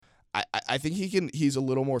I think he's a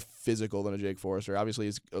little more physical than a Jake Forrester. Obviously,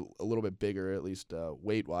 he's a little bit bigger, at least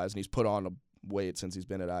weight-wise, and he's put on a weight since he's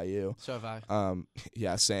been at IU. So have I.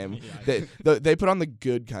 Yeah, same. Yeah, They put on the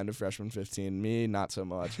good kind of freshman 15. Me, not so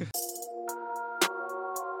much.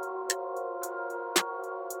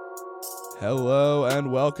 Hello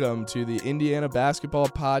and welcome to the Indiana Basketball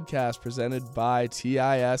Podcast presented by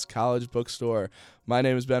TIS College Bookstore. My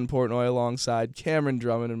name is Ben Portnoy alongside Cameron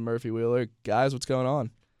Drummond and Murphy Wheeler. Guys, what's going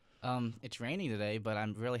on? It's raining today, but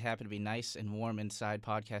I'm really happy to be nice and warm inside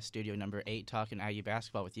podcast studio number 8 talking IU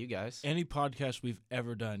basketball with you guys. Any podcast we've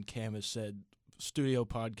ever done, Cam has said studio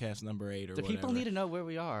podcast number 8 or The whatever. people need to know where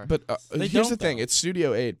we are. But here's the thing. though. It's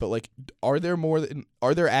Studio 8, but like, are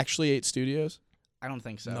there actually 8 studios? I don't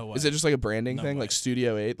think so. No way. Is it just like a branding No thing, way. like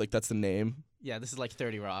Studio 8? Like that's the name? Yeah, this is like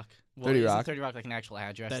 30 Rock. 30 isn't Rock? 30 Rock like an actual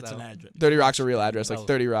address, That's though? an address. 30 Rock's a real address, like Oh.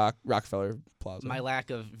 30 Rockefeller Plaza. My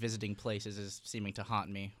lack of visiting places is seeming to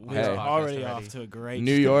haunt me. on We're this Hey. podcast already off to a great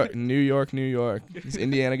New York, New York, New York. Is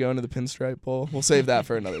Indiana going to the Pinstripe Bowl? We'll save that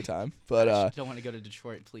for another time. But I don't want to go to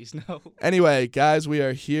Detroit, please no. anyway, guys, we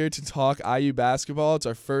are here to talk IU basketball. It's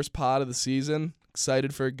our first pod of the season.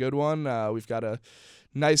 Excited for a good one. We've got a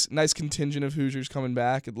nice contingent of Hoosiers coming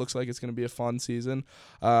back. It looks like it's going to be a fun season.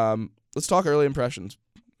 Let's talk early impressions.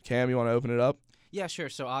 Cam, you want to open it up? Yeah, sure.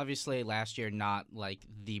 So obviously last year not like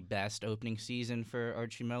the best opening season for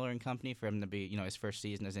Archie Miller and company for him to be, his first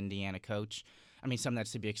season as Indiana coach. I mean, something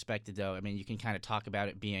that's to be expected though. I mean, you can kind of talk about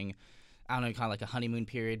it being, I don't know, kind of like a honeymoon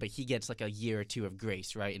period, but he gets like a year or two of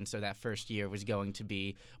grace, right? And so that first year was going to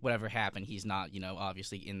be whatever happened. He's not,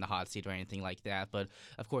 obviously in the hot seat or anything like that. But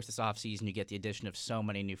of course, this offseason, you get the addition of so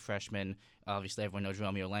many new freshmen. Obviously, everyone knows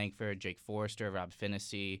Romeo Langford, Jake Forrester, Rob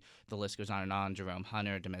Finney. The list goes on and on. Jerome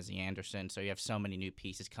Hunter, Demezi Anderson. So you have so many new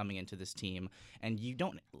pieces coming into this team, and you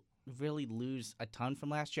don't really lose a ton from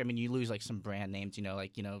last year. I mean, you lose like some brand names,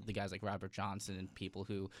 the guys like Robert Johnson and people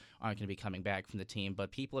who aren't going to be coming back from the team. But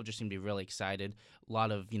people have just seemed to be really excited. A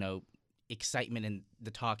lot of, excitement and the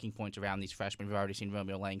talking points around these freshmen. We've already seen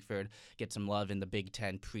Romeo Langford get some love in the Big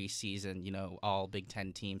Ten preseason, all Big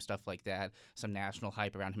Ten teams, stuff like that. Some national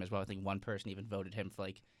hype around him as well. I think one person even voted him for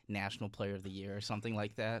like National Player of the Year or something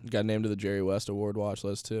like that. Got named to the Jerry West Award watch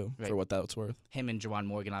list too, Right. for what that's worth. Him and Juwan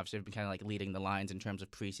Morgan obviously have been kind of like leading the lines in terms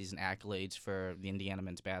of preseason accolades for the Indiana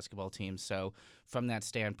men's basketball team. So from that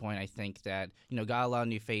standpoint, I think that, got a lot of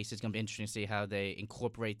new faces. It's going to be interesting to see how they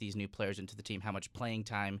incorporate these new players into the team, how much playing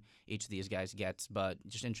time each of these guys gets. But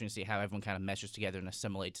just interesting to see how everyone kind of meshes together and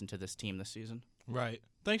assimilates into this team this season. Right.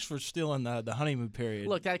 Thanks for stealing the honeymoon period.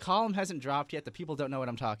 Look, that column hasn't dropped yet. The people don't know what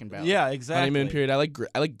I'm talking about. Yeah, exactly. Honeymoon period. I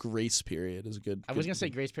like grace period is a good. I was going to say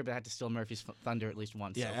grace period, but I had to steal Murphy's thunder at least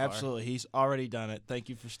once Yeah, so far. absolutely. He's already done it. Thank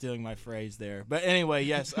you for stealing my phrase there. But anyway,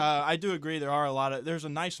 yes, I do agree. There's a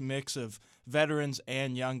nice mix of veterans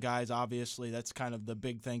and young guys. Obviously, that's kind of the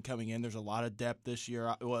big thing coming in. There's a lot of depth this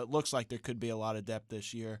year. Well, it looks like there could be a lot of depth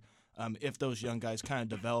this year if those young guys kind of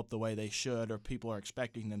develop the way they should or people are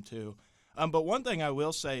expecting them to. But one thing I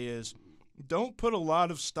will say is don't put a lot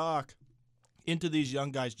of stock into these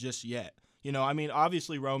young guys just yet.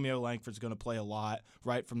 Obviously Romeo Langford's going to play a lot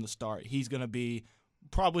right from the start. He's going to be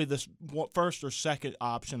probably the first or second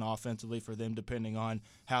option offensively for them, depending on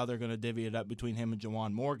how they're going to divvy it up between him and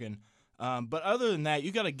Juwan Morgan. But other than that,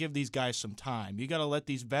 you got to give these guys some time. You got to let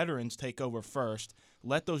these veterans take over first.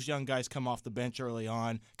 Let those young guys come off the bench early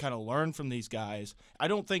on, kind of learn from these guys. I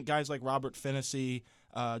don't think guys like Robert Finney,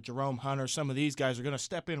 Jerome Hunter, some of these guys are going to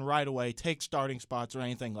step in right away, take starting spots or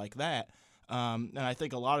anything like that. And I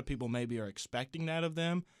think a lot of people maybe are expecting that of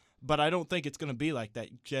them, but I don't think it's going to be like that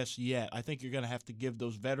just yet. I think you're going to have to give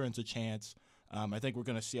those veterans a chance. I think we're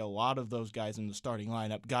going to see a lot of those guys in the starting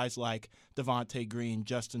lineup, guys like Devontae Green,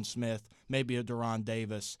 Justin Smith, maybe a Deron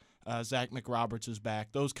Davis, Zach McRoberts is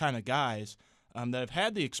back, those kind of guys that have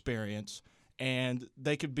had the experience, and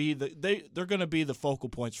they could be they're going to be the focal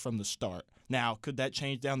points from the start. Now, could that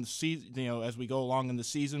change down the season? As we go along in the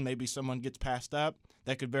season, maybe someone gets passed up.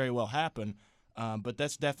 That could very well happen, but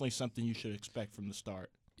that's definitely something you should expect from the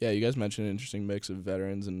start. Yeah, you guys mentioned an interesting mix of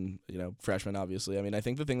veterans and, freshmen, obviously. I mean, I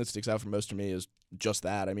think the thing that sticks out for most to me is just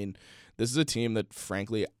that. I mean, this is a team that,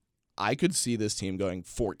 frankly, I could see this team going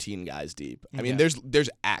 14 guys deep. I mean, there's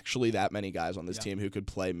actually that many guys on this team who could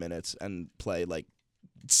play minutes and play, like,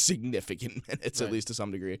 significant minutes, at least to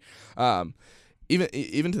some degree.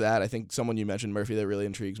 Even to that, I think someone you mentioned, Murphy, that really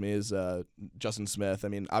intrigues me is Justin Smith. I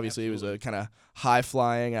mean, obviously he was a kind of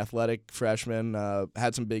high-flying, athletic freshman,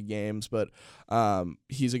 had some big games, but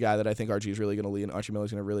he's a guy that I think Archie Miller's really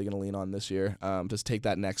going to lean on this year to take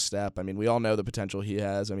that next step. I mean, we all know the potential he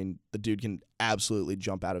has. I mean, the dude can absolutely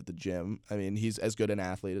jump out of the gym. I mean, he's as good an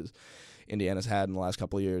athlete as Indiana's had in the last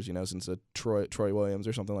couple of years, since Troy Williams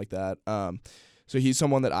or something like that. So he's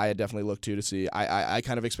someone that I had definitely looked to see. I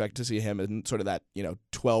kind of expect to see him in sort of that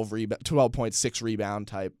 12.6 rebound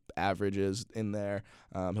type averages in there.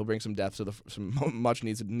 He'll bring some depth to some much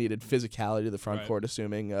needed physicality to the front court,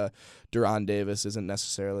 assuming Duran Davis isn't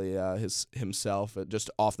necessarily himself. Just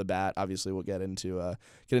off the bat, obviously we'll get into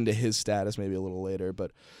his status maybe a little later.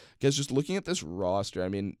 But guys, just looking at this roster, I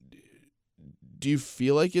mean, do you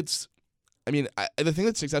feel like it's? I mean, the thing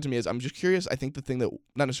that sticks out to me is I'm just curious. I think the thing that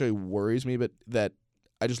not necessarily worries me, but that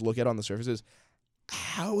I just look at on the surface is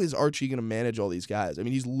how is Archie going to manage all these guys? I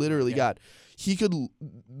mean, he's literally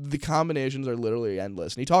the combinations are literally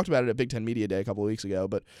endless. And he talked about it at Big Ten Media Day a couple of weeks ago,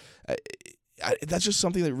 but that's just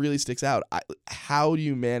something that really sticks out. How do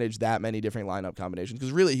you manage that many different lineup combinations?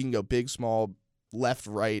 Because really, he can go big, small, left,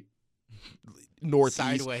 right, northeast,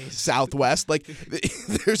 sideways, southwest. Like,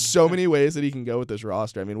 there's so many ways that he can go with this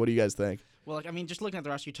roster. I mean, what do you guys think? Well, just looking at the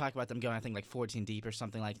roster, you talk about them going, I think, 14 deep or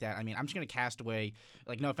something like that. I mean, I'm just going to cast away,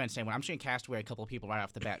 no offense to anyone, I'm just going to cast away a couple of people right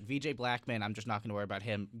off the bat. VJ Blackman, I'm just not going to worry about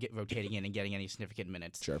him rotating in and getting any significant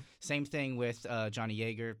minutes. Sure. Same thing with Johnny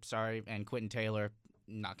Yeager, and Quentin Taylor.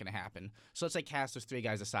 Not going to happen. So let's cast those three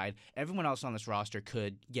guys aside. Everyone else on this roster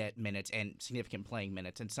could get minutes and significant playing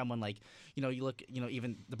minutes. And someone like, you look,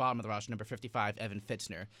 even the bottom of the roster, number 55, Evan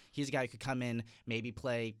Fitzner. He's a guy who could come in, maybe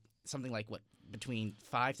play something like between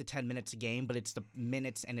 5 to 10 minutes a game, but it's the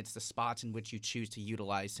minutes and it's the spots in which you choose to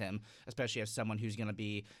utilize him, especially as someone who's going to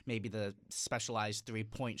be maybe the specialized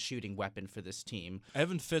 3-point shooting weapon for this team.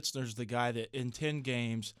 Evan Fitzner's the guy that in 10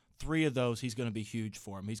 games, 3 of those, he's going to be huge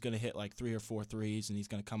for him. He's going to hit 3 or 4 threes, and he's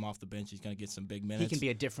going to come off the bench. He's going to get some big minutes. He can be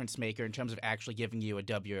a difference maker in terms of actually giving you a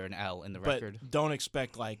W or an L in the record. But don't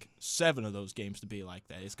expect 7 of those games to be like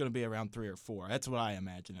that. It's going to be around 3 or 4. That's what I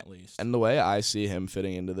imagine, at least. And the way I see him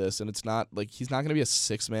fitting into this, and it's not he's not going to be a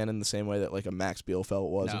 6th man in the same way that a Max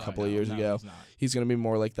Bielfeldt was a couple of years ago. He's going to be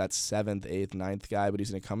more like that 7th, 8th, 9th guy, but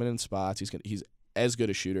he's going to come in spots. He's as good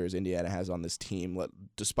a shooter as Indiana has on this team,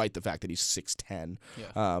 despite the fact that he's 6'10".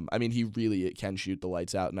 Yeah. I mean, he really can shoot the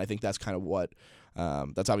lights out, and I think that's kind of what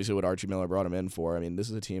that's obviously what Archie Miller brought him in for. I mean, this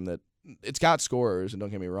is a team that it's got scorers, and don't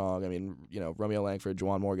get me wrong. I mean, Romeo Langford,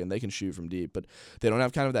 Juwan Morgan, they can shoot from deep, but they don't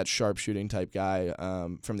have kind of that sharp shooting type guy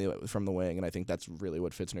from the wing, and I think that's really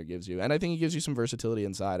what Fitzner gives you. And I think he gives you some versatility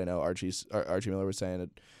inside. I know Archie Miller was saying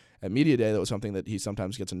at Media Day that was something that he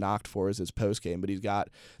sometimes gets knocked for is his post game, but he's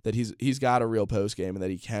got a real post game and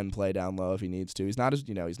that he can play down low if he needs to. He's not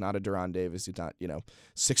he's not a Duran Davis. He's not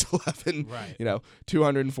 6'11", right.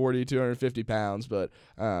 240, 250 pounds, but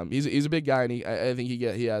he's a big guy, and I think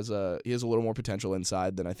he has a little more potential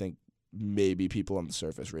inside than I think maybe people on the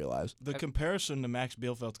surface realize. The comparison to Max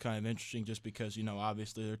Bielfeld's kind of interesting just because,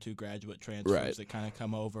 obviously they're 2 graduate transfers that kind of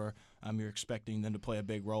come over. You're expecting them to play a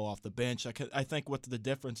big role off the bench. I think what the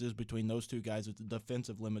difference is between those 2 guys is the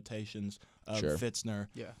defensive limitations of Fitzner.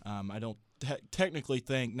 Yeah. I don't technically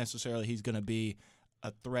think necessarily he's going to be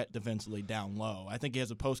a threat defensively down low. I think he has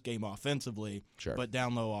a post game offensively, but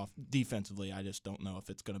down low defensively, I just don't know if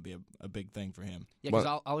it's going to be a big thing for him. Yeah,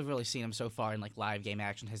 because all we've really seen him so far in live game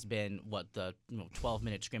action has been the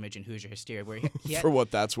 12-minute scrimmage in Hoosier Hysteria, where he had, for what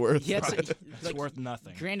that's worth. It's worth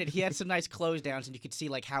nothing. Granted, he had some nice close downs, and you could see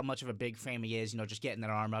how much of a big frame he is. Just getting that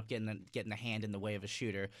arm up, getting the hand in the way of a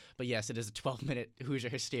shooter. But yes, it is a 12-minute Hoosier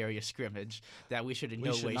Hysteria scrimmage that we should in no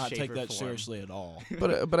way, shape, or form. We should not take that seriously at all.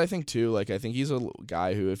 But I think too, I think he's a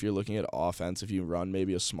guy who, if you're looking at offense, if you run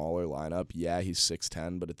maybe a smaller lineup, he's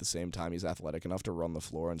 6'10", but at the same time he's athletic enough to run the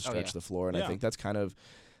floor and stretch the floor, and I think that's kind of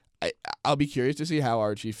I'll be curious to see how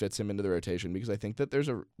Archie fits him into the rotation, because I think that there's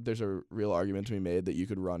a real argument to be made that you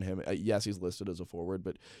could run him. Yes, he's listed as a forward,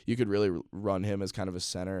 but you could really run him as kind of a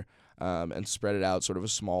center and spread it out, sort of a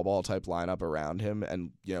small ball type lineup around him,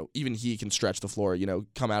 and even he can stretch the floor.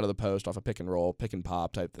 Come out of the post off a pick and roll, pick and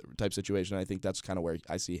pop type situation. I think that's kind of where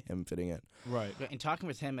I see him fitting in. Right. In talking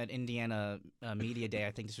with him at Indiana Media Day,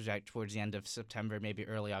 I think this was towards the end of September, maybe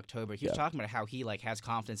early October. He was talking about how he has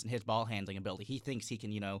confidence in his ball handling ability. He thinks he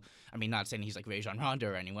can, not saying he's like Rajon Rondo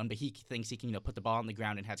or anyone, but he thinks he can, put the ball on the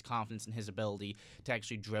ground and has confidence in his ability to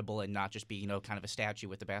actually dribble and not just be, kind of a statue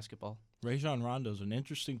with the basketball. Rajon Rondo's an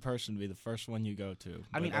interesting person to be the first one you go to.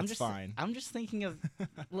 I'm just thinking of.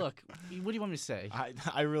 Look, what do you want me to say?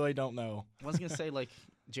 I really don't know. I wasn't gonna say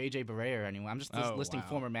J.J. Barea or anyone. I'm just listing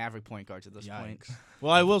former Maverick point guards at this point.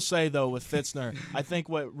 Well, I will say, though, with Fitzner, I think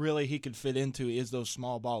what really he could fit into is those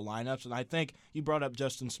small ball lineups. And I think you brought up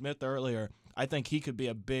Justin Smith earlier. I think he could be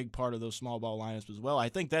a big part of those small ball lineups as well. I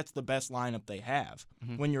think that's the best lineup they have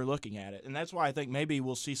when you're looking at it. And that's why I think maybe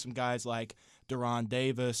we'll see some guys like Duran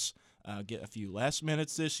Davis, get a few less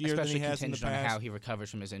minutes this year Especially than he has in the contingent past. on how he recovers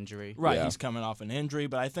from his injury. Right, Yeah. he's coming off an injury,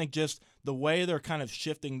 but I think just the way they're kind of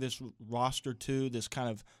shifting this roster to this kind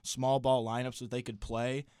of small ball lineups that they could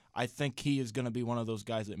play, I think he is going to be one of those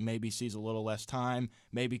guys that maybe sees a little less time.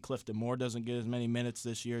 Maybe Clifton Moore doesn't get as many minutes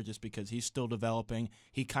this year just because he's still developing.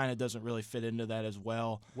 He kind of doesn't really fit into that as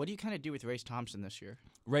well. What do you kind of do with Race Thompson this year?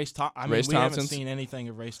 Race Thompson, Race we haven't Thompson's- seen anything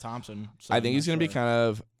of Race Thompson. So I I'm think not he's going to be sure. kind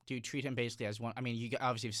of. Do you treat him basically as one? I mean, you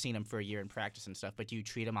obviously have seen him for a year in practice and stuff, but do you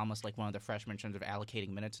treat him almost like one of the freshmen in terms of allocating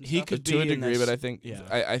minutes and He stuff? could To a be in degree, this- but I think yeah.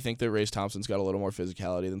 I think that Race Thompson's got a little more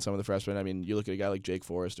physicality than some of the freshmen. I mean, you look at a guy like Jake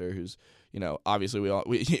Forrester, who's, obviously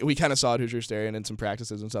we kind of saw at Hoosier Stadium in some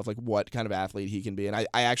practices and stuff, like what kind of athlete he can be. And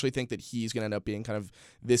I actually think that he's going to end up being kind of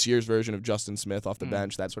this year's version of Justin Smith off the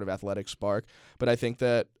bench, that sort of athletic spark. But I think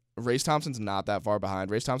that Race Thompson's not that far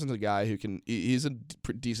behind. Race Thompson's a guy who he's a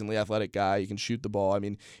decently athletic guy. He can shoot the ball. I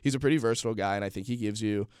mean, he's a pretty versatile guy, and I think he gives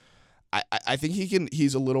you. I think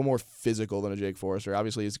he's a little more physical than a Jake Forrester.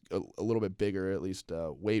 Obviously, he's a little bit bigger, at least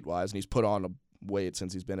weight wise, and he's put on a weight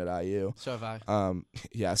since he's been at IU. So have I.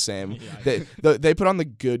 Yeah, same. Yeah. They put on the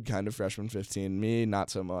good kind of freshman 15. Me, not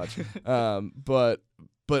so much.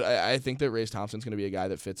 But I think that Race Thompson's going to be a guy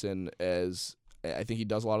that fits in as. I think he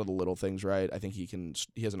does a lot of the little things right. I think he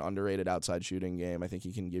has an underrated outside shooting game. I think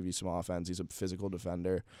he can give you some offense. He's a physical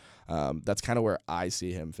defender. That's kind of where I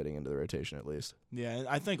see him fitting into the rotation, at least. Yeah, and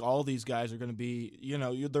I think all these guys are going to be,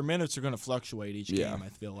 their minutes are going to fluctuate each Yeah. game, I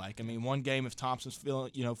feel like. I mean, one game, if Thompson's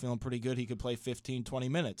feeling pretty good, he could play 15, 20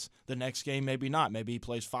 minutes. The next game, maybe not. Maybe he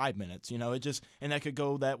plays 5 minutes. And that could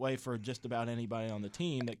go that way for just about anybody on the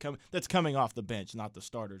team that's coming off the bench, not the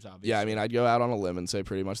starters, obviously. Yeah, I mean, I'd go out on a limb and say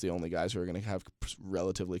pretty much the only guys who are going to have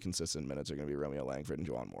relatively consistent minutes are going to be Romeo Langford and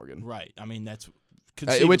Juwan Morgan. Right. I mean, that's Which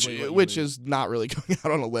conceivably what you would- is not really going out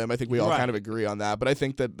on a limb. I think we all Right. kind of agree on that. But I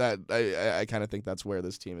think that I kind of think that's where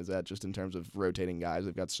this team is at, just in terms of rotating guys.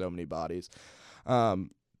 They've got so many bodies.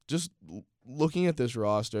 Just looking at this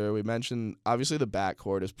roster, we mentioned obviously the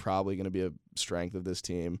backcourt is probably going to be a strength of this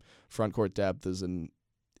team. Front court depth is an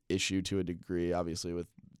issue to a degree, obviously with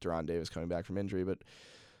Deron Davis coming back from injury. But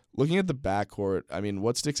looking at the backcourt, I mean,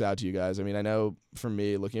 what sticks out to you guys? I mean, I know for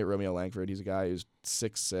me, looking at Romeo Langford, he's a guy who's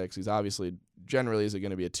 6'6". He's obviously generally is going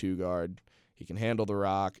to be a 2-guard. He can handle the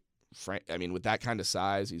rock. I mean, with that kind of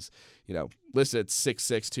size, he's listed at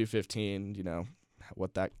 6'6", 215.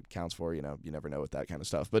 What that counts for, you never know with that kind of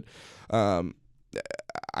stuff. But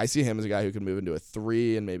I see him as a guy who can move into a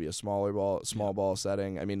 3 and maybe a small ball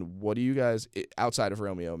setting. I mean, what do you guys, outside of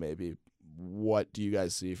Romeo maybe, what do you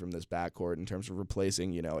guys see from this backcourt in terms of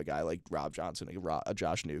replacing, a guy like Rob Johnson, a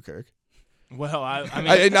Josh Newkirk? Well, I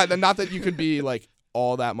mean, not that you could be like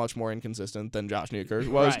all that much more inconsistent than Josh Newkirk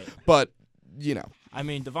was, Right. but I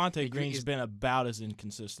mean, Devontae Is- Green's been about as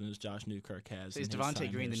inconsistent as Josh Newkirk has. Is in his Devontae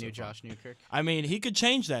time Green here the so new far. Josh Newkirk? I mean, he could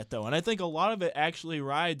change that, though, and I think a lot of it actually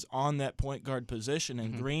rides on that point guard position,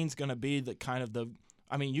 and Green's going to be the kind of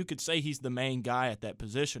you could say he's the main guy at that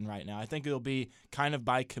position right now. I think it'll be kind of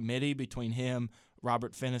by committee between him,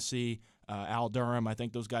 Robert Finney, Al Durham. I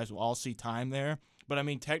think those guys will all see time there. But, I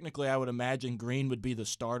mean, technically I would imagine Green would be the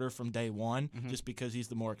starter from day one just because he's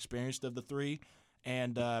the more experienced of the three.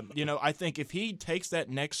 And, I think if he takes that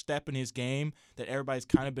next step in his game that everybody's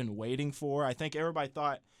kind of been waiting for, I think everybody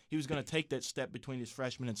thought he was going to take that step between his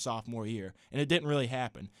freshman and sophomore year. And it didn't really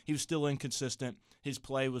happen. He was still inconsistent. His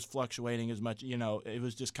play was fluctuating as much. It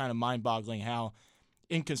was just kind of mind-boggling how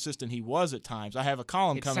inconsistent he was at times. I have a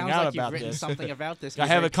column It coming sounds out like about you've written this. something about this. I You're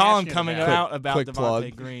have very a column passionate coming about it. out about Quick Devontae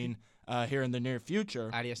plug. Green here in the near future.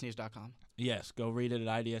 IDSnews.com. Yes, go read it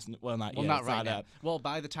at IDS. Well, not Well, yet. not It's right not now. up. Well,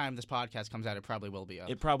 by the time this podcast comes out, it probably will be up.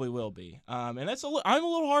 It probably will be. And that's I'm a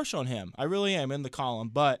little harsh on him. I really am in the column,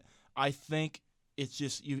 but I think it's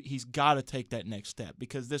just he's got to take that next step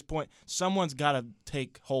because at this point someone's got to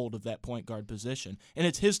take hold of that point guard position, and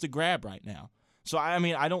it's his to grab right now. So I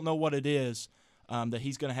mean, I don't know what it is that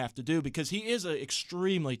he's going to have to do because he is an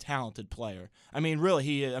extremely talented player. I mean, really,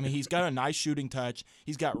 he's got a nice shooting touch.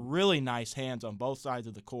 He's got really nice hands on both sides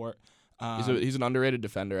of the court. he's an underrated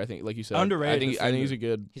defender. I think, like you said, Underrated I think he's a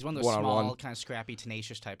good. He's one of those one-on-one. small, kind of scrappy,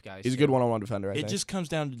 tenacious type guys. He's a too. good one-on-one defender. I It think. just comes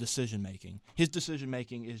down to decision making. His decision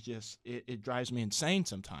making is just it drives me insane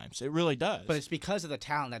sometimes. It really does. But it's because of the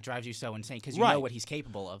talent that drives you so insane because you Right. know what he's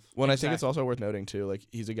capable of. Well, and I think it's Exactly. also worth noting too, like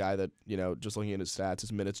he's a guy that, just looking at his stats,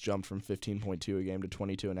 his minutes jumped from 15.2 a game to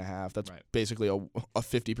 22.5. That's Right. basically a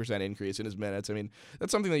 50% increase in his minutes. I mean,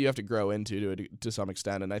 that's something that you have to grow into to some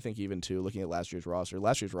extent. And I think even too, looking at last year's roster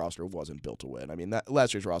wasn't built to win. I mean, that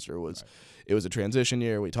last year's roster was, it was a transition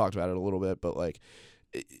year. We talked about it a little bit, but like,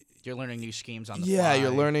 You're learning new schemes on the yeah, fly.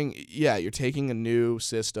 you're learning. Yeah, you're taking a new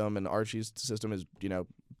system, and Archie's system is,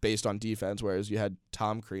 based on defense, whereas you had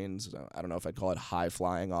Tom Crean's, I don't know if I'd call it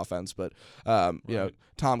high-flying offense, but, you know,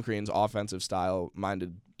 Tom Crean's offensive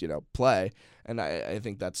style-minded, you know, play, and I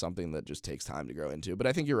think that's something that just takes time to grow into. But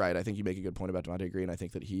I think you're right. I think you make a good point about Devontae Green. I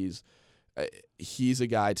think that he's a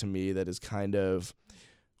guy to me that is kind of,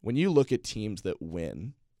 when you look at teams that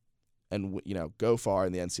win and, you know, go far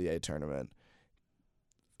in the NCAA tournament,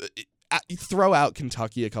 throw out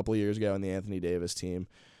Kentucky a couple of years ago in the Anthony Davis team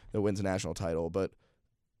that wins a national title, but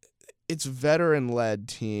it's veteran-led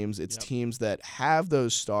teams. It's teams that have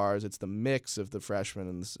those stars. It's the mix of the freshmen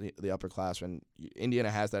and the upperclassmen.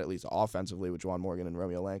 Indiana has that at least offensively with Juwan Morgan and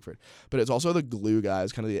Romeo Langford. But it's also the glue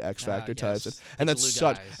guys, kind of the X Factor types. And that's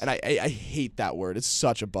such – and I hate that word. It's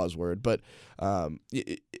such a buzzword. But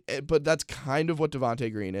that's kind of what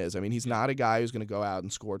Devontae Green is. I mean, he's not a guy who's going to go out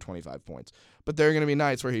and score 25 points. But there are going to be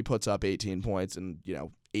nights where he puts up 18 points and, you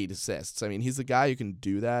know, 8 assists. I mean, he's the guy who can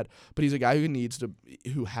do that, but he's a guy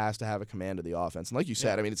who has to have a command of the offense. And like you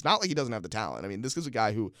said, I mean, it's not like he doesn't have the talent. I mean, this is a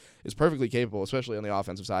guy who is perfectly capable, especially on the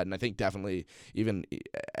offensive side, and I think definitely even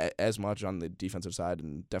as much on the defensive side,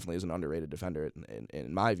 and definitely is an underrated defender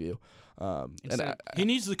in my view. He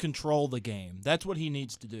needs to control the game. That's what he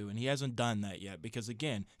needs to do, and he hasn't done that yet because,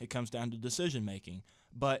 again, it comes down to decision making.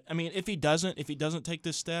 But I mean, if he doesn't take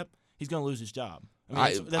this step, he's going to lose his job.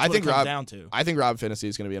 I mean, that's what it comes down to. I think Rob Finney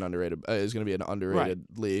is going to be an underrated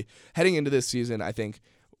Lee heading into this season. I think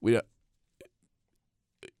you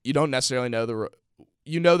don't necessarily know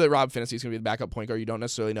you know that Rob Finney is going to be the backup point guard. You don't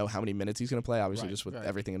necessarily know how many minutes he's going to play, obviously, just with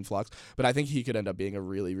everything in flux. But I think he could end up being a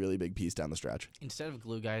really, really big piece down the stretch. Instead of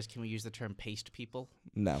glue guys, can we use the term paste people?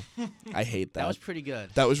 No, I hate that. That was pretty good.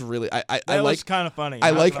 That was really. That was kind of funny. I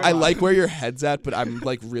like where your head's at, but I'm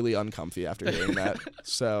like really uncomfy after hearing that.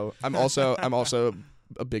 So I'm also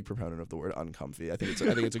a big proponent of the word uncomfy. I think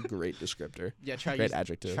it's a great descriptor. Yeah, great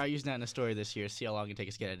adjective. Try using that in a story this year. See how long it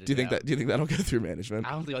takes to get it. Do you think that'll go through management?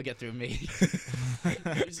 I don't think it'll get through me.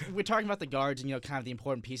 We're talking about the guards and, you know, kind of the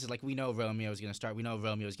important pieces. Like, we know Romeo is going to start. We know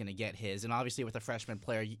Romeo is going to get his. And obviously with a freshman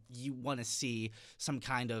player, you want to see some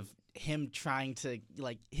kind of him trying to,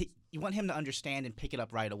 like, you want him to understand and pick it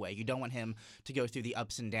up right away. You don't want him to go through the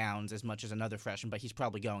ups and downs as much as another freshman, but he's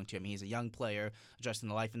probably going to. I mean, he's a young player adjusting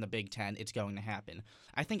to life in the Big Ten. It's going to happen.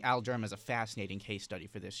 I think Al Durham is a fascinating case study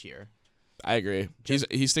for this year. I agree.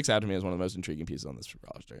 He sticks out to me as one of the most intriguing pieces on this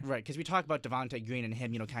roster. Right, because we talk about Devontae Green and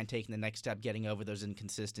him, you know, kind of taking the next step, getting over those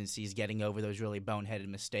inconsistencies, getting over those really boneheaded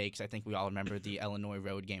mistakes. I think we all remember the Illinois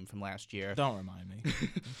road game from last year. Don't remind me.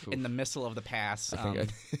 In the missile of the pass. I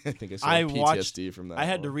think I saw PTSD from that. I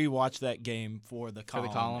had to rewatch that game for the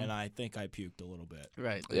column, and I think I puked a little bit.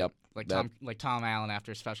 Right. Yep. Like Tom Allen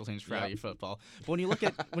after special teams Friday football. But when you look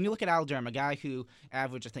at Al Durham, a guy who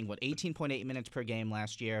averaged, I think, 18.8 minutes per game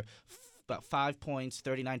last year, about 5 points,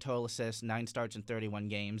 39 total assists, 9 starts in 31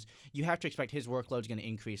 games. You have to expect his workload is going to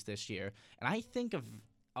increase this year. And I think of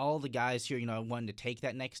all the guys here, you know, wanting to take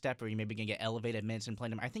that next step, or you maybe going to get elevated minutes and play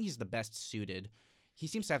him. I think he's the best suited. He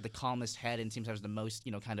seems to have the calmest head and seems to have the most,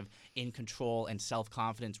 you know, kind of in control and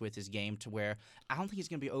self-confidence with his game, to where I don't think he's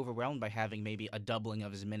going to be overwhelmed by having maybe a doubling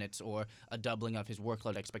of his minutes or a doubling of his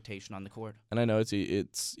workload expectation on the court. And I know it's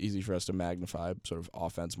easy for us to magnify sort of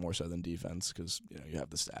offense more so than defense because, you know, you have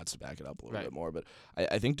the stats to back it up a little bit more. But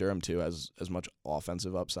I think Durham, too, has as much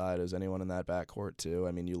offensive upside as anyone in that backcourt, too.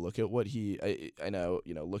 I mean, you look at what I know,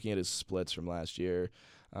 you know, looking at his splits from last year,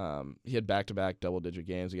 he had back-to-back double-digit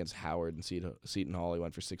games against Howard and Seton Hall. He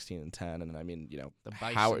went for 16 and 10, and I mean, you know,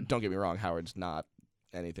 Howard. Don't get me wrong, Howard's not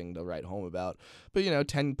anything to write home about, but you know,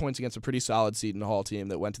 10 points against a pretty solid Seton Hall team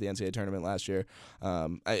that went to the NCAA tournament last year.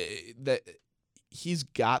 He's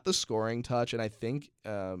got the scoring touch, and I think,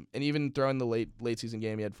 and even throwing the late season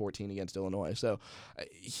game, he had 14 against Illinois. So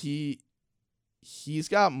he's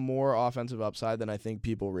got more offensive upside than I think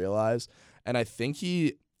people realize, and I think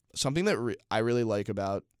something that I really like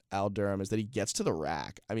about Al Durham is that he gets to the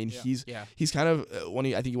rack. I mean, he's kind of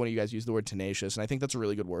I think one of you guys used the word tenacious, and I think that's a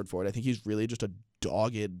really good word for it. I think he's really just a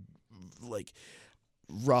dogged, like,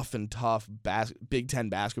 rough and tough Big Ten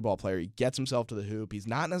basketball player. He gets himself to the hoop. He's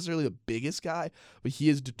not necessarily the biggest guy, but he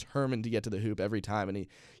is determined to get to the hoop every time, and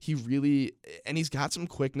he's got some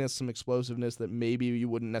quickness, some explosiveness that maybe you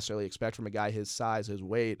wouldn't necessarily expect from a guy his size, his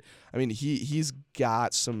weight. I mean, he's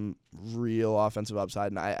got some real offensive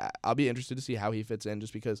upside, and I'll be interested to see how he fits in,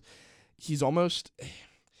 just because he's not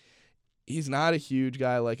a huge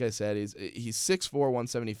guy. Like I said, he's 6'4",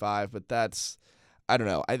 175, but that's, I don't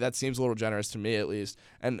know. That seems a little generous to me, at least.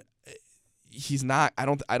 And he's not. I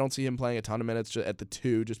don't see him playing a ton of minutes at the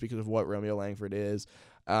 2 just because of what Romeo Langford is.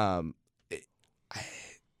 You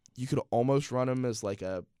could almost run him as like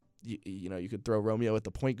a you could throw Romeo at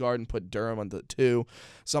the point guard and put Durham on the 2,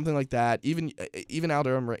 something like that. Even Al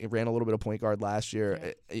Durham ran a little bit of point guard last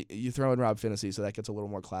year. Yeah. You throw in Rob Finney, so that gets a little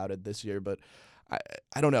more clouded this year. But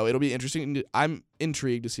I don't know. It'll be interesting. I'm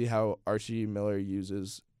intrigued to see how Archie Miller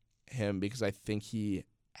uses him because I think he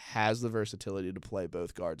has the versatility to play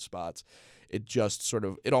both guard spots. It just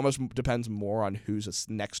it almost depends more on who's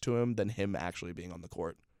next to him than him actually being on the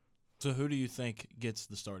court. So who do you think gets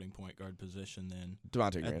the starting point guard position then? Devontae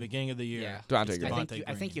At Green. the beginning of the year. Yeah. Devontae Green.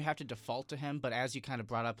 I think you have to default to him, but as you kind of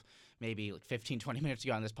brought up maybe like 15, 20 minutes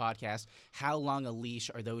ago on this podcast, how long a leash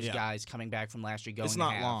are those guys coming back from last year going It's to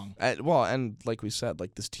not have? long. And like we said,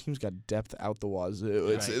 like this team's got depth out the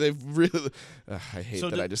wazoo. Right. They've really. I hate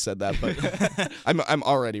that I just said that, but I'm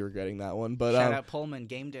already regretting that one. But Shout out Pullman,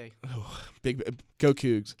 game day. big go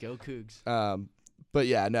Cougs. Go Cougs. But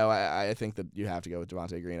yeah, no, I think that you have to go with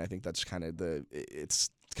Devontae Green. I think that's kind of it's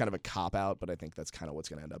kind of a cop out, but I think that's kind of what's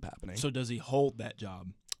going to end up happening. So does he hold that job?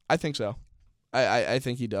 I think so. I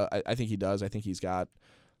think he does. I think he does. I think he's got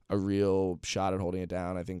a real shot at holding it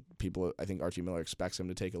down. I think Archie Miller expects him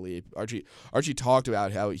to take a leap. Archie talked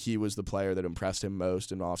about how he was the player that impressed him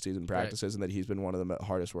most in off-season practices, and that he's been one of the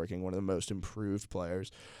hardest working, one of the most improved players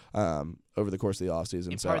over the course of the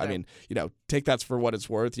offseason. So, I mean, take that for what it's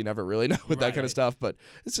worth. You never really know with that kind of stuff, but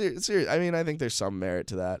it's serious. I mean, I think there's some merit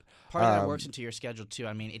to that. Part of that works into your schedule, too.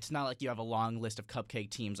 I mean, it's not like you have a long list of cupcake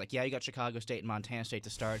teams. Like, yeah, you got Chicago State and Montana State to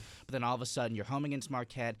start, but then all of a sudden you're home against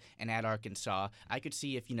Marquette and at Arkansas. I could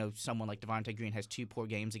see if, someone like Devontae Green has 2 poor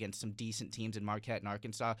games against some decent teams in Marquette and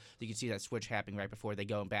Arkansas, you can see that switch happening right before they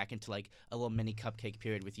go back into, like, a little mini cupcake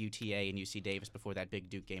period with UTA and UC Davis before that big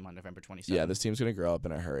Duke game on November 27th. Yeah, this team's going to grow up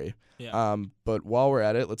in a hurry. Yeah. But while we're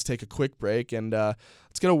at it, let's take a quick break and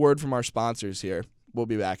let's get a word from our sponsors here. We'll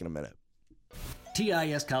be back in a minute.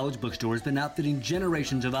 TIS College Bookstore has been outfitting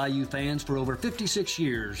generations of IU fans for over 56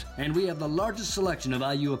 years, and we have the largest selection of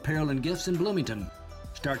IU apparel and gifts in Bloomington.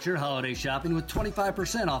 Start your holiday shopping with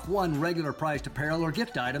 25% off one regular priced apparel or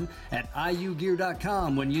gift item at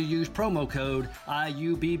IUgear.com when you use promo code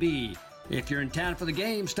IUBB. If you're in town for the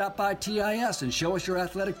game, stop by TIS and show us your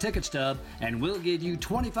athletic ticket stub, and we'll give you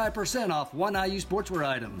 25% off one IU sportswear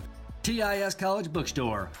item. TIS College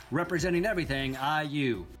Bookstore, representing everything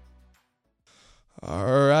IU.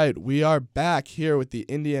 All right, we are back here with the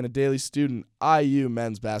Indiana Daily Student IU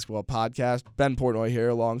men's basketball podcast. Ben Portnoy here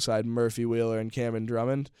alongside Murphy Wheeler and Cameron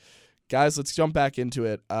Drummond. Guys, let's jump back into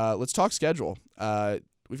it. Let's talk schedule.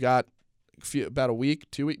 We've got about a week,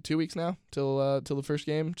 2 weeks now till the first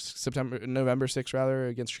game, November 6th rather,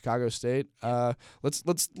 against Chicago State.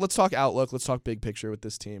 Let's talk outlook. Let's talk big picture with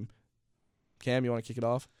this team. Cam, you want to kick it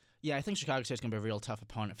off? Yeah, I think Chicago State's going to be a real tough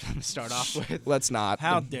opponent for them to start off with. Let's not.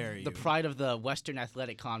 How dare you? The pride of the Western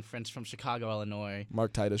Athletic Conference from Chicago, Illinois.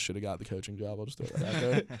 Mark Titus should have got the coaching job. I'll just throw that out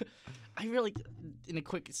there. I really, in a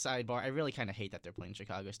quick sidebar, I really kind of hate that they're playing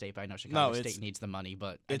Chicago State, but I know Chicago State needs the money,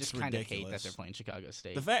 but I just kind of hate that they're playing Chicago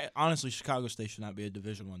State. Honestly, Chicago State should not be a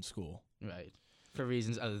Division I school. Right. For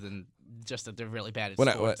reasons other than just that they're really bad at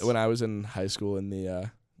sports. When I was in high school in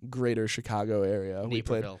the greater Chicago area, we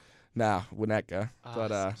played... Nah, Winnetka,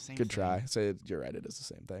 but good try. So you're right, it is the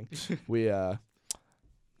same thing. We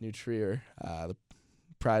New Trier, the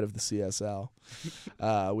pride of the CSL.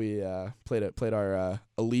 We played our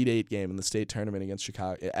Elite Eight game in the state tournament against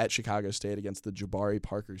Chicago State against the Jabari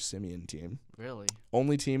Parker Simeon team. Really?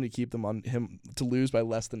 Only team to keep them on him to lose by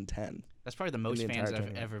less than 10. That's probably the most fans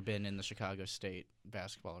I've ever been in the Chicago State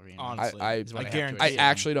basketball arena. Honestly, I guarantee. I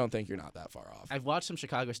actually don't think you're not that far off. I've watched some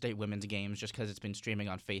Chicago State women's games just because it's been streaming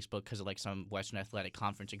on Facebook because of like some Western Athletic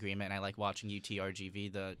Conference agreement, and I like watching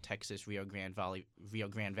UTRGV, the Texas Rio Grande Valley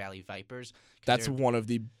Vipers. That's one of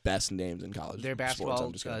the best names in college. Their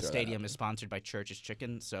basketball sports. stadium is sponsored by Church's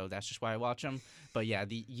Chicken, so that's just why I watch them. But yeah,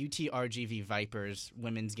 the UTRGV Vipers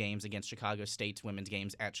women's games against Chicago State's women's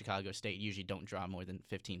games at Chicago State usually don't draw more than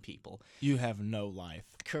 15 people. You have no life.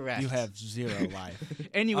 Correct. You have zero life.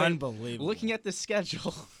 Anyway, unbelievable. Looking at the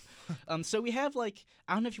schedule, so we have like,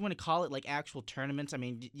 I don't know if you want to call it like actual tournaments. I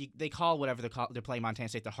mean, they call whatever they're playing Montana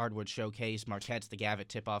State the Hardwood Showcase. Marquette's the Gavitt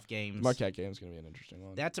tip-off games. Marquette game's going to be an interesting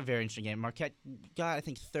one. That's a very interesting game. Marquette got, I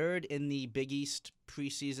think, 3rd in the Big East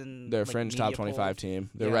preseason. They're a fringe top 25 team.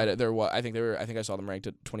 They're right at I think I saw them ranked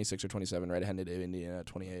at 26 or 27, right ahead of Indiana at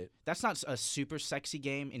 28. That's not a super sexy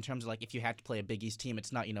game in terms of like if you have to play a Big East team,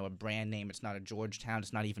 it's not, a brand name, it's not a Georgetown,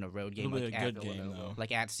 it's not even a road game like at Villanova.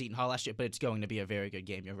 Like at Seton Hall last year, but it's going to be a very good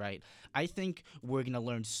game. You're right. I think we're going to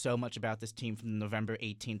learn so much about this team from the November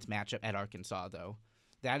 18th matchup at Arkansas, though.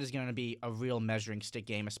 that is going to be a real measuring stick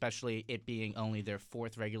game, especially it being only their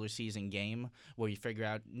 4th regular season game, where you figure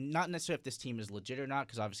out not necessarily if this team is legit or not,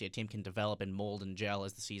 because obviously a team can develop and mold and gel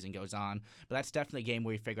as the season goes on, but that's definitely a game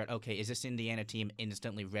where you figure out, okay, is this Indiana team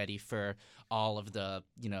instantly ready for all of the,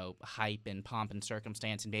 hype and pomp and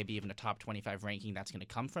circumstance and maybe even a top 25 ranking that's going to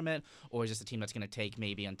come from it, or is this a team that's going to take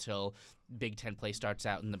maybe until Big Ten play starts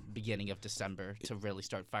out in the beginning of December to really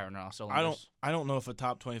start firing on all cylinders? I don't know if a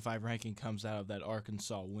top 25 ranking comes out of that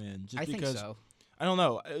Arkansas win. I think so. I don't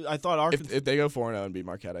know. I thought Arkansas. If they go 4-0 and beat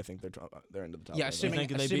Marquette, I think they're into the top. Yeah, assuming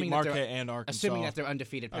they beat Marquette and Arkansas. Assuming that they're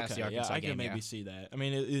undefeated past the Arkansas I game. can maybe see that. I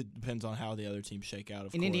mean, it depends on how the other teams shake out.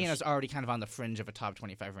 Of course. Indiana's already kind of on the fringe of a top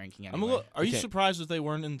 25 ranking. Anyway. Are you surprised that they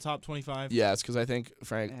weren't in the top 25? Yes, because I think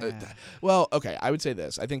Frank. Well, okay, I would say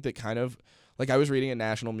this. I think that kind of. Like, I was reading a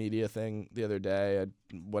national media thing the other day,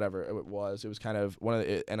 whatever it was kind of one of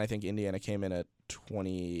the, and I think Indiana came in at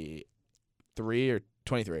 23 or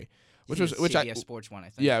 23, which CBS Sports one, I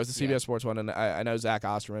think. Yeah, it was the CBS Sports one, and I know Zach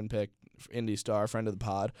Osterman picked Indy Star, friend of the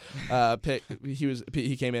pod.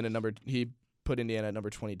 He came in at he put Indiana at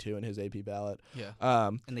number 22 in his AP ballot. Yeah.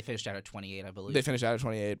 And they finished out at 28, I believe. They finished out at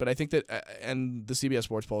 28, but I think that, and the CBS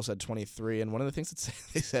Sports poll said 23, and one of the things that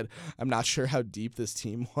they said, I'm not sure how deep this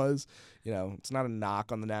team was. It's not a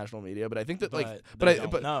knock on the national media, but I think that but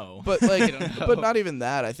not even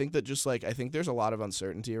that. I think that I think there's a lot of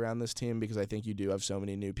uncertainty around this team because I think you do have so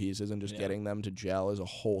many new pieces, and just getting them to gel is a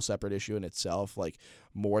whole separate issue in itself. Like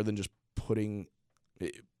more than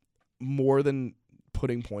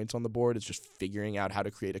putting points on the board, it's just figuring out how to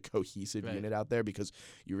create a cohesive unit out there because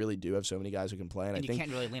you really do have so many guys who can play. And I think you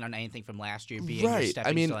can't really lean on anything from last year being right.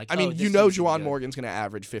 I mean, Juwan Morgan's going to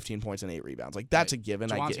average 15 points and 8 rebounds. Like that's a given.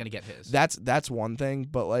 Juwan's going to get his. That's one thing,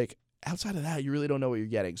 but like outside of that, you really don't know what you're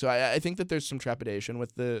getting. So I think that there's some trepidation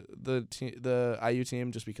with the IU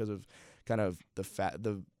team just because of kind of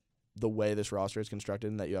the way this roster is constructed,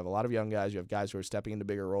 and that you have a lot of young guys, you have guys who are stepping into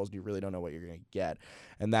bigger roles, and you really don't know what you're going to get.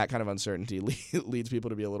 And that kind of uncertainty leads people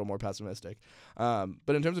to be a little more pessimistic. But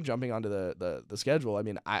in terms of jumping onto the schedule, I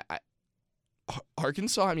mean,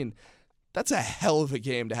 Arkansas, I mean, that's a hell of a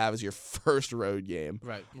game to have as your first road game.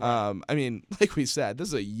 Right. I mean, like we said, this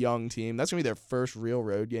is a young team. That's going to be their first real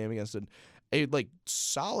road game against a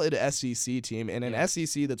solid SEC team, and an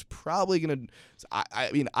SEC that's probably going to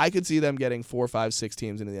I mean, I could see them getting 4, 5, 6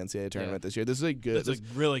 teams into the NCAA tournament this year. This is a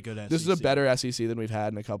really good SEC. This is a better SEC than we've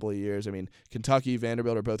had in a couple of years. I mean, Kentucky,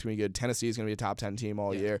 Vanderbilt are both going to be good. Tennessee is going to be a top 10 team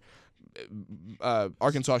all year.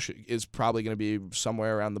 Arkansas is probably going to be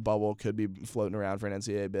somewhere around the bubble, could be floating around for an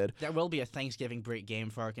NCAA bid. There will be a Thanksgiving break game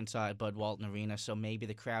for Arkansas at Bud Walton Arena, so maybe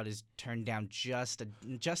the crowd is turned down just a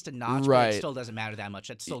notch, right. But it still doesn't matter that much.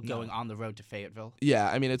 It's still going on the road to Fayetteville. Yeah,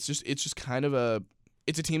 I mean, it's just kind of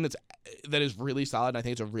it's a team that is really solid, and I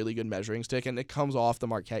think it's a really good measuring stick, and it comes off the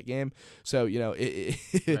Marquette game. So,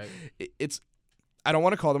 it's I don't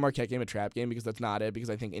want to call the Marquette game a trap game because that's not it.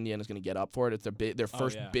 Because I think Indiana's going to get up for it. It's their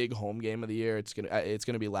first big home game of the year. It's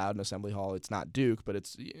gonna be loud in Assembly Hall. It's not Duke, but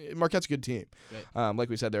Marquette's a good team. Right. Like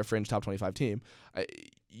we said, they're a fringe top 25 team.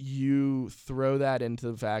 You throw that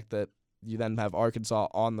into the fact that you then have Arkansas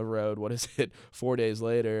on the road. What is it? 4 days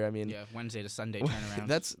later. I mean, Wednesday to Sunday turnaround.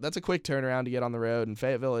 That's a quick turnaround to get on the road, and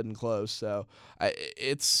Fayetteville isn't close. So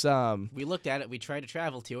it's we looked at it. We tried to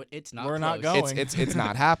travel to it. It's not. We're close. not going. It's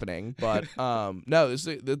not happening. But no,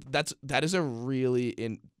 that is a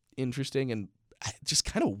really interesting and just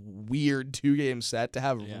kind of weird 2-game set to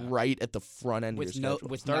have right at the front end with of your schedule.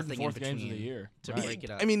 With third nothing and fourth in between games of the year to break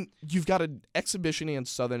it up. I mean, you've got an exhibition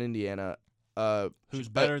against Southern Indiana. Who's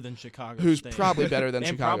better than Chicago who's State. probably better than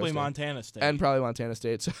and Chicago probably State. Montana State. And probably Montana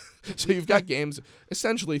State. So you've got games,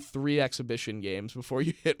 essentially 3 exhibition games before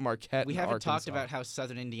you hit Marquette We and haven't Arkansas. talked about how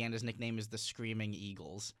Southern Indiana's nickname is the Screaming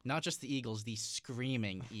Eagles. Not just the Eagles, the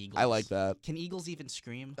Screaming Eagles. I like that. Can Eagles even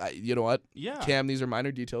scream? You know what? Yeah. Cam, these are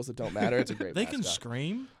minor details that don't matter. It's a great They mascot. can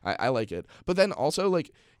scream. I like it. But then also,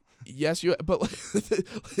 like, yes, but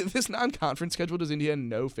this non-conference schedule does Indiana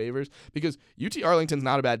no favors because UT Arlington's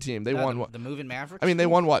not a bad team. They won the Moving Mavericks. I mean, they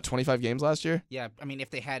won 25 games last year. Yeah, I mean,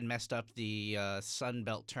 if they had messed up the Sun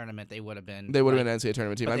Belt tournament, they would have been. They would have been an NCAA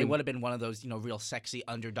tournament team. But they would have been one of those, real sexy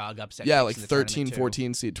underdog upset. Yeah, picks like in the 13,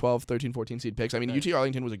 14 seed, 12, 13, 14 seed picks. I mean, UT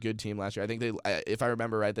Arlington was a good team last year. I think if I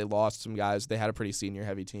remember right, they lost some guys. They had a pretty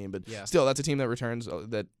senior-heavy team, but still, that's a team that returns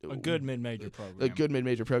a good mid-major program. A good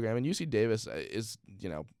mid-major program, and UC Davis is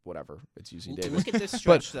whatever. It's UC Davis. Look at this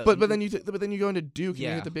stretch, but then you go into Duke and you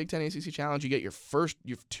hit the Big Ten ACC Challenge. You get your first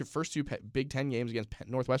 2 Big Ten games against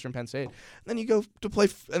Northwestern, Penn State. And then you go to play,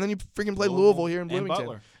 and then you freaking play Louisville here in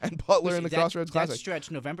Bloomington and Butler in the Crossroads Classic. That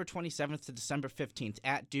stretch, November 27th to December 15th,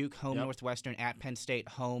 at Duke, home Northwestern, at Penn State,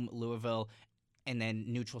 home Louisville. and then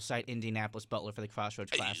neutral site Indianapolis Butler for the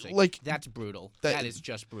Crossroads Classic. like, that's brutal. that- That is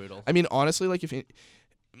just brutal. I mean, honestly, like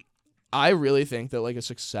I really think that like a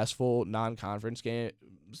successful non-conference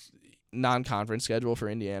schedule for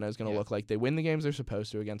Indiana is going to look like they win the games they're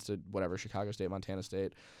supposed to against whatever Chicago State, Montana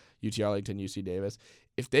State, UT Arlington, UC Davis.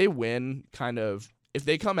 If they win, if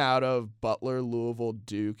they come out of Butler, Louisville,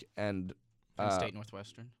 Duke, and State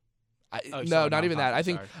Northwestern. not even that. I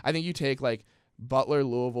think sorry. you take like Butler,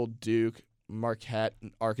 Louisville, Duke, Marquette,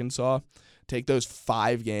 and Arkansas. Take those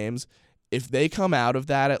 5 games. If they come out of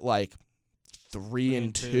that at like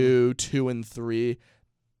 3-2, 2-3,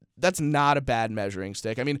 that's not a bad measuring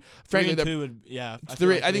stick. I mean, frankly,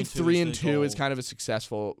 3-2 I think 3-2 is goal. kind of a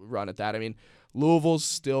successful run at that. I mean, Louisville's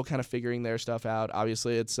still kind of figuring their stuff out.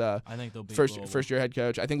 Obviously, it's I think they'll beat first Louisville. year head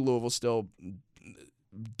coach. I think Louisville's still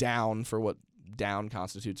down for what down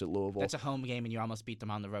constitutes at Louisville. That's a home game, and you almost beat them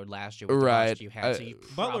on the road last year with the Right. roster you had, so you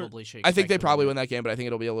Butler- probably should. I think they expect to probably win win that game, but I think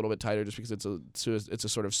it'll be a little bit tighter just because it's a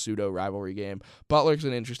sort of pseudo rivalry game. Butler's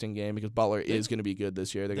an interesting game because Butler is going to be good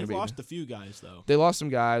this year. They're going They've to be lost a few guys though. They lost some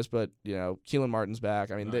guys, but Keelan Martin's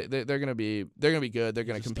back. I mean, Right. they're going to be good. They're going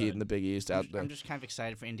to He's a compete stud. in the Big East out there. I'm just kind of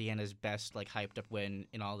excited for Indiana's best, like, hyped up win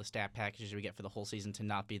in all the stat packages we get for the whole season to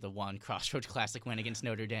not be the one Crossroads Classic win against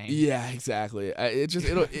Notre Dame. Yeah, exactly.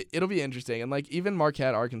 It'll be interesting, and like even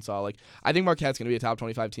Marquette, Arkansas. Like I think Marquette's going to be a top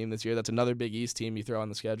 25 team this year. That's another Big East team you throw on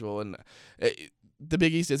the schedule, and the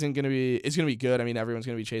Big East isn't going to be. It's going to be good. I mean, everyone's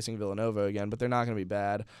going to be chasing Villanova again, but they're not going to be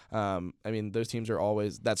bad. I mean, those teams are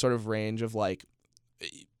always that sort of range of like 2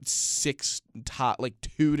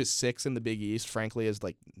 to 6 in the Big East. Frankly, is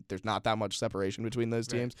like there's not that much separation between those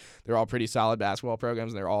teams. They're all pretty solid basketball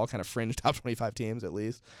programs, and they're all kind of fringe top 25 teams at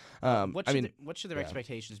least. What should their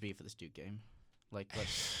expectations be for this Duke game? Like,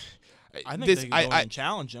 I think they can go and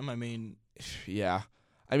challenge them. I mean, yeah.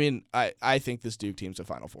 I mean, I think this Duke team's a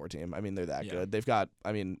Final Four team. I mean, they're that good. They've got,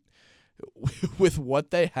 I mean, with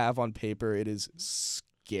what they have on paper, it is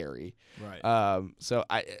scary. Right. So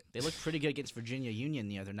they looked pretty good against Virginia Union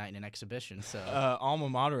the other night in an exhibition. So alma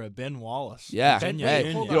mater of Ben Wallace. Yeah. Virginia Hey,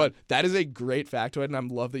 Union. you know what? That is a great factoid, and I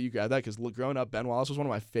love that you grabbed that because growing up, Ben Wallace was one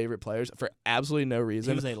of my favorite players for absolutely no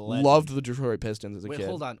reason. He was a legend. Loved the Detroit Pistons as a wait, kid.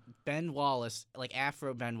 hold on. Ben Wallace, like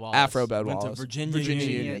Afro Ben Wallace. Afro Ben Went to Wallace.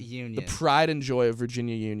 Virginia Union. The pride and joy of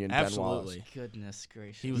Virginia Union, Absolutely. Ben Wallace. Goodness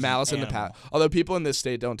gracious. He was Malice an in the animal. Palace. Although people in this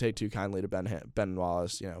state don't take too kindly to Ben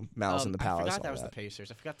Wallace, Malice in the Palace. I forgot all that was the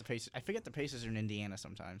Pacers. I forget the Pacers are in Indiana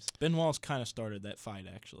sometimes. Ben Wallace kind of started that fight,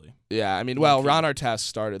 actually. Yeah, I mean, well, Ron Artest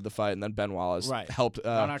started the fight, and then Ben Wallace helped.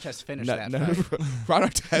 Ron Artest finished that fight. Ron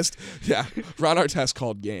Artest, Ron Artest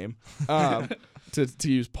called game. To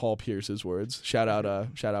use Paul Pierce's words, shout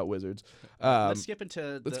out Wizards. Let's skip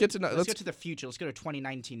into let's get to the future. Let's go to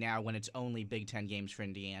 2019 now, when it's only Big Ten games for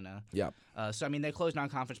Indiana. Yeah. So I mean, they closed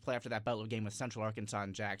non-conference play after that Butler game with Central Arkansas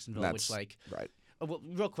and Jacksonville, That's which right. Well,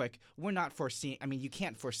 real quick, we're not foreseeing. I mean, you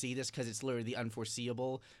can't foresee this because it's literally the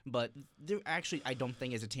unforeseeable. But there actually, I don't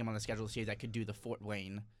think, is a team on the schedule this year that could do the Fort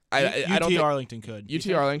Wayne. I don't think Arlington could. UT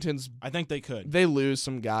Arlington's. I think they could. They lose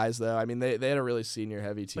some guys though. I mean, they had a really senior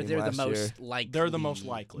heavy team But they're last the most year. likely. They're the most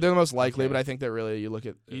likely. They're the most likely, Okay. but I think that really you look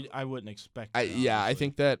at. I wouldn't expect. I that,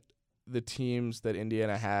 think that the teams that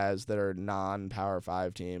Indiana has that are non-Power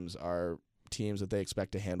 5 teams are teams that they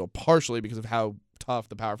expect to handle, partially because of how tough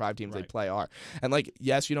the Power 5 teams they play are. And like,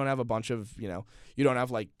 yes, you don't have a bunch of, you don't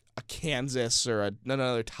have like a Kansas or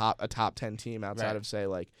another top 10 team outside of say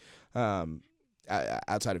like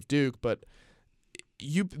outside of Duke, but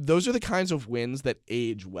those are the kinds of wins that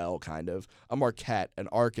age well, kind of. A Marquette, an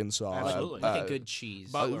Arkansas, Absolutely. Like a good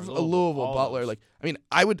cheese. Butler, a Louisville, Louisville, all Butler. those. Like, I mean,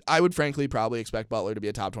 I would frankly probably expect Butler to be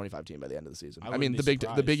a top 25 team by the end of the season. I mean, wouldn't the be Big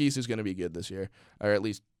surprised. East is going to be good this year, or at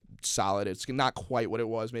least solid. It's not quite what it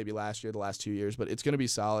was maybe last year, the last 2 years, but it's going to be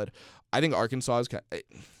solid. I think Arkansas is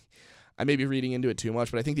I may be reading into it too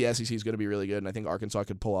much, but I think the SEC is going to be really good, and I think Arkansas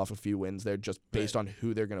could pull off a few wins there just based on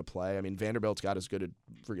who they're going to play. I mean, Vanderbilt's got it's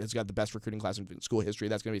got the best recruiting class in school history.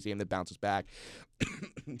 That's going to be a team that bounces back.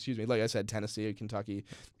 Excuse me. Like I said, Tennessee, Kentucky,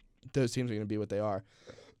 those teams are going to be what they are.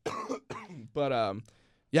 But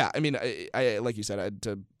yeah, I mean, I like you said,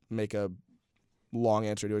 to make a long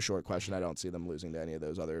answer to a short question, I don't see them losing to any of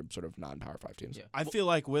those other sort of non-Power 5 teams. Yeah. I feel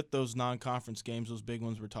like with those non-conference games, those big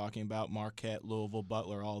ones we're talking about, Marquette, Louisville,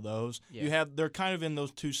 Butler, all those, they're kind of in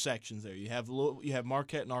those two sections there. You have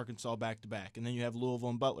Marquette and Arkansas back to back, and then you have Louisville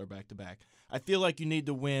and Butler back to back. I feel like you need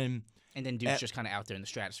to win. And then Duke's just kind of out there in the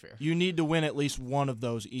stratosphere. You need to win at least one of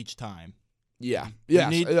those each time. Yeah. You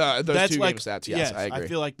Yes. need- Those that's 2 like- game stats. Yes, I agree.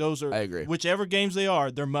 feel like those are. I agree. Whichever games they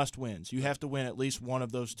are, they're must wins. You have to win at least one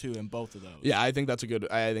of those 2 in both of those. Yeah, I think that's a good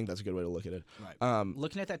way to look at it. Right.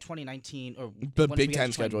 Looking at that 2019 or The once Big we get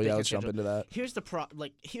Ten to 20 schedule. Big Yeah, Ten let's jump schedule, into that.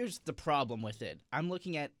 Here's the problem with it. I'm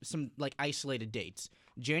looking at some like isolated dates.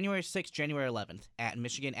 January 6th, January 11th at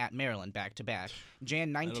Michigan, at Maryland, back to back.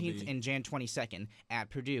 Jan 19th and Jan 22nd at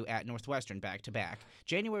Purdue, at Northwestern, back to back.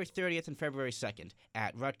 January 30th and February 2nd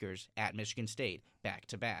at Rutgers, at Michigan State, back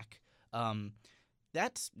to back.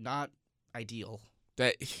 That's not ideal.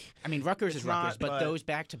 I mean, Rutgers is Rutgers, but those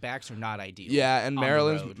back-to-backs are not ideal. Yeah, and on the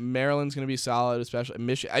road. Maryland's going to be solid, especially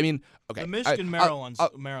Michigan. I mean, okay, The Michigan Maryland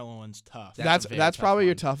one's tough. That's a very that's tough probably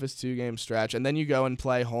your one. toughest 2-game stretch, and then you go and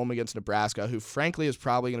play home against Nebraska, who frankly is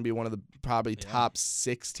probably going to be one of the top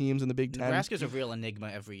 6 teams in the Big Ten. Nebraska's a real enigma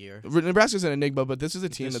every year. Nebraska's an enigma, but this is a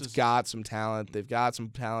team This that's is- got some talent. They've got some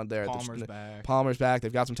talent there. Palmer's back. Palmer's back.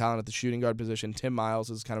 They've got some talent at the shooting guard position. Tim Miles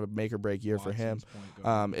is kind of a make or break year for him. Watson's point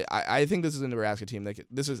guard. I think this is a Nebraska team.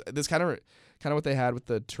 This kind of what they had with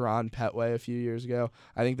the Tehran Petway a few years ago.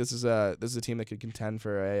 I think this is a team that could contend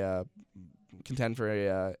for a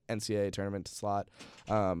NCAA tournament slot.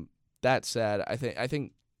 That said, I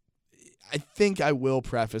think I will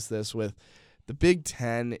preface this with the Big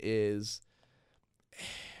Ten is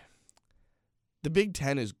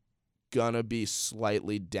gonna be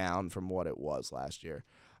slightly down from what it was last year.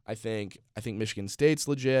 I think Michigan State's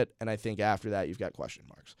legit, and I think after that you've got question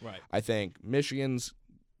marks. Right. I think Michigan's,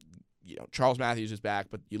 Charles Matthews is back,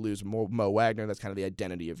 but you lose Mo Wagner. That's kind of the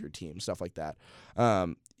identity of your team, stuff like that.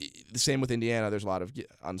 The same with Indiana. There's a lot of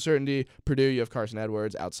uncertainty. Purdue, you have Carson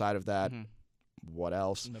Edwards. Outside of that, what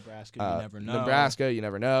else? Nebraska, you never know. Nebraska, you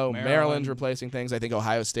never know. Maryland. Maryland's replacing things. I think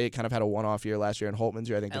Ohio State kind of had a one-off year last year, and Holtman's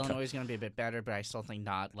year. I think Illinois is going to be a bit better, but I still think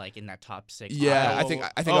not like in that top 6. Yeah, I think.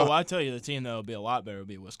 I tell you, the team that will be a lot better will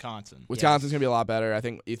be Wisconsin. Wisconsin's gonna be a lot better. I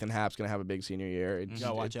think Ethan Happ's gonna have a big senior year. You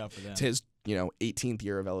gotta watch out for them. It's his 18th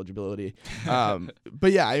year of eligibility.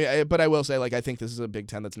 But yeah, but I will say, like, I think this is a Big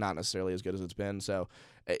Ten that's not necessarily as good as it's been. So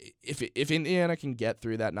if Indiana can get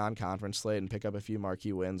through that non-conference slate and pick up a few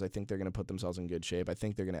marquee wins, I think they're going to put themselves in good shape. I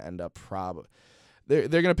think they're going to end up they're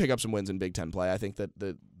going to pick up some wins in Big Ten play. I think that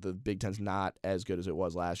the Big Ten's not as good as it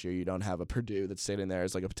was last year. You don't have a Purdue that's sitting there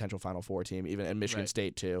as like a potential Final Four team, and Michigan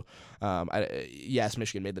State too. Yes,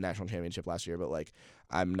 Michigan made the national championship last year, but like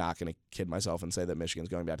I'm not going to kid myself and say that Michigan's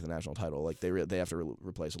going back to the national title. Like they have to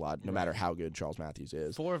replace a lot, no matter how good Charles Matthews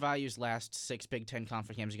is. 4 of IU's last 6 Big Ten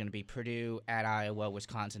conference games are going to be Purdue, at Iowa,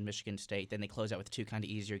 Wisconsin, Michigan State. Then they close out with 2 kind of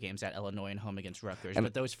easier games at Illinois and home against Rutgers.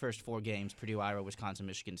 But those first 4 games, Purdue, Iowa, Wisconsin,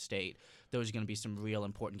 Michigan State, those are going to be some real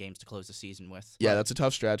important games to close the season with. Yeah, that's a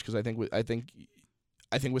tough stretch because I think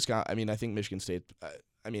Wisconsin. I mean, I think Michigan State.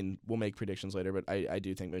 We'll make predictions later, but I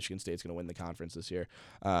do think Michigan State's going to win the conference this year.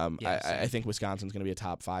 I think Wisconsin's going to be a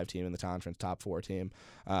top 5 team in the conference, top 4 team.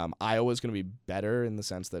 Iowa's going to be better in the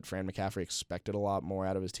sense that Fran McCaffrey expected a lot more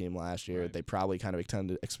out of his team last year. Right. They probably kind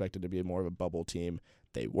of expected to be more of a bubble team.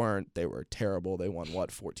 They weren't. They were terrible. They won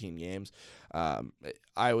 14 games.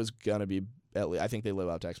 Iowa's going to be. I think they live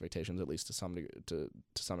up to expectations at least to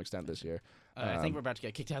some extent this year. I think we're about to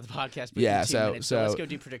get kicked out of the podcast. But Yeah, in 2 minutes, so let's go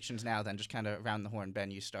do predictions now. Then just kind of around the horn.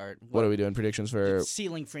 Ben, you start. What are we doing? Predictions for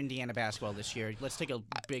ceiling for Indiana basketball this year? Let's take a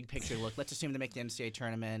big picture look. Let's assume they make the NCAA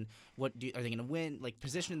tournament. Are they going to win? Like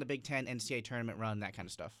position in the Big Ten, NCAA tournament run, that kind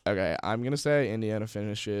of stuff. Okay, I'm gonna say Indiana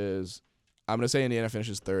finishes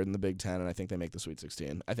 3rd in the Big Ten, and I think they make the Sweet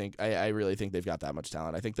 16. I really think they've got that much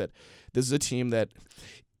talent. I think that this is a team that.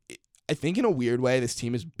 I think in a weird way, this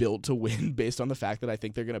team is built to win based on the fact that I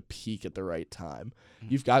think they're going to peak at the right time.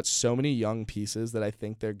 Mm-hmm. You've got so many young pieces that I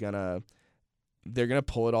think they're gonna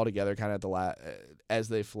pull it all together kind of as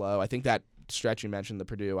they flow. I think that stretch you mentioned, the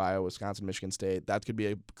Purdue, Iowa, Wisconsin, Michigan State, that could be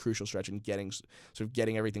a crucial stretch in getting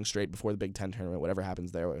everything straight before the Big Ten tournament. Whatever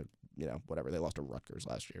happens there, whatever. They lost to Rutgers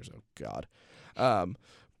last year, so God.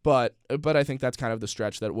 But I think that's kind of the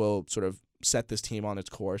stretch that will sort of set this team on its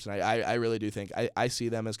course, and I really do think I see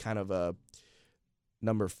them as kind of a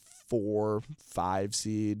number 4-5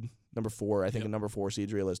 seed. Number 4, I think a number 4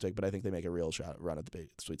 seed's realistic, but I think they make a real run at the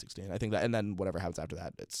Sweet 16. I think that, and then whatever happens after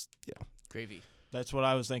that, it's gravy. That's what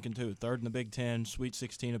I was thinking too. 3rd in the Big Ten, Sweet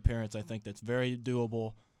 16 appearance. I think that's very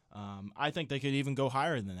doable. I think they could even go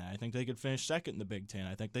higher than that. I think they could finish 2nd in the Big Ten.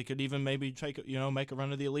 I think they could even maybe make a run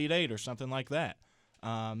to the Elite 8 or something like that.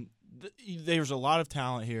 There's a lot of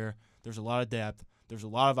talent here. There's a lot of depth. There's a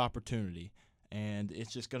lot of opportunity. And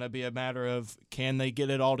it's just going to be a matter of, can they get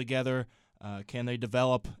it all together? Can they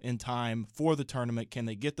develop in time for the tournament? Can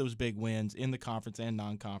they get those big wins in the conference and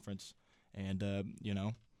non-conference? And,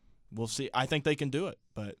 we'll see. I think they can do it.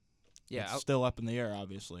 But Yeah, it's still up in the air,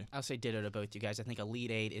 obviously. I'll say ditto to both you guys. I think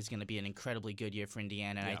Elite Eight is going to be an incredibly good year for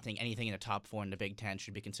Indiana, and I think anything in the top 4 in the Big Ten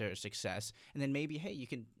should be considered a success. And then maybe, hey, you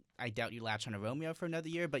can. I doubt you latch on a Romeo for another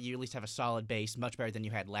year, but you at least have a solid base, much better than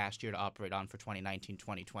you had last year to operate on for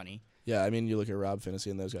 2019-2020. Yeah, I mean, you look at Rob Finney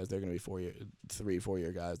and those guys; they're going to be 3-4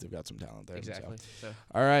 year guys. They've got some talent there. Exactly. So.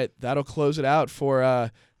 All right, that'll close it out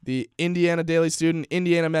for the Indiana Daily Student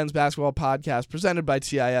Indiana Men's Basketball Podcast presented by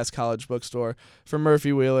TIS College Bookstore. For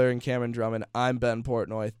Murphy Wheeler and Cameron Drummond, I'm Ben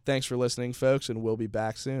Portnoy. Thanks for listening, folks, and we'll be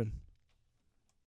back soon.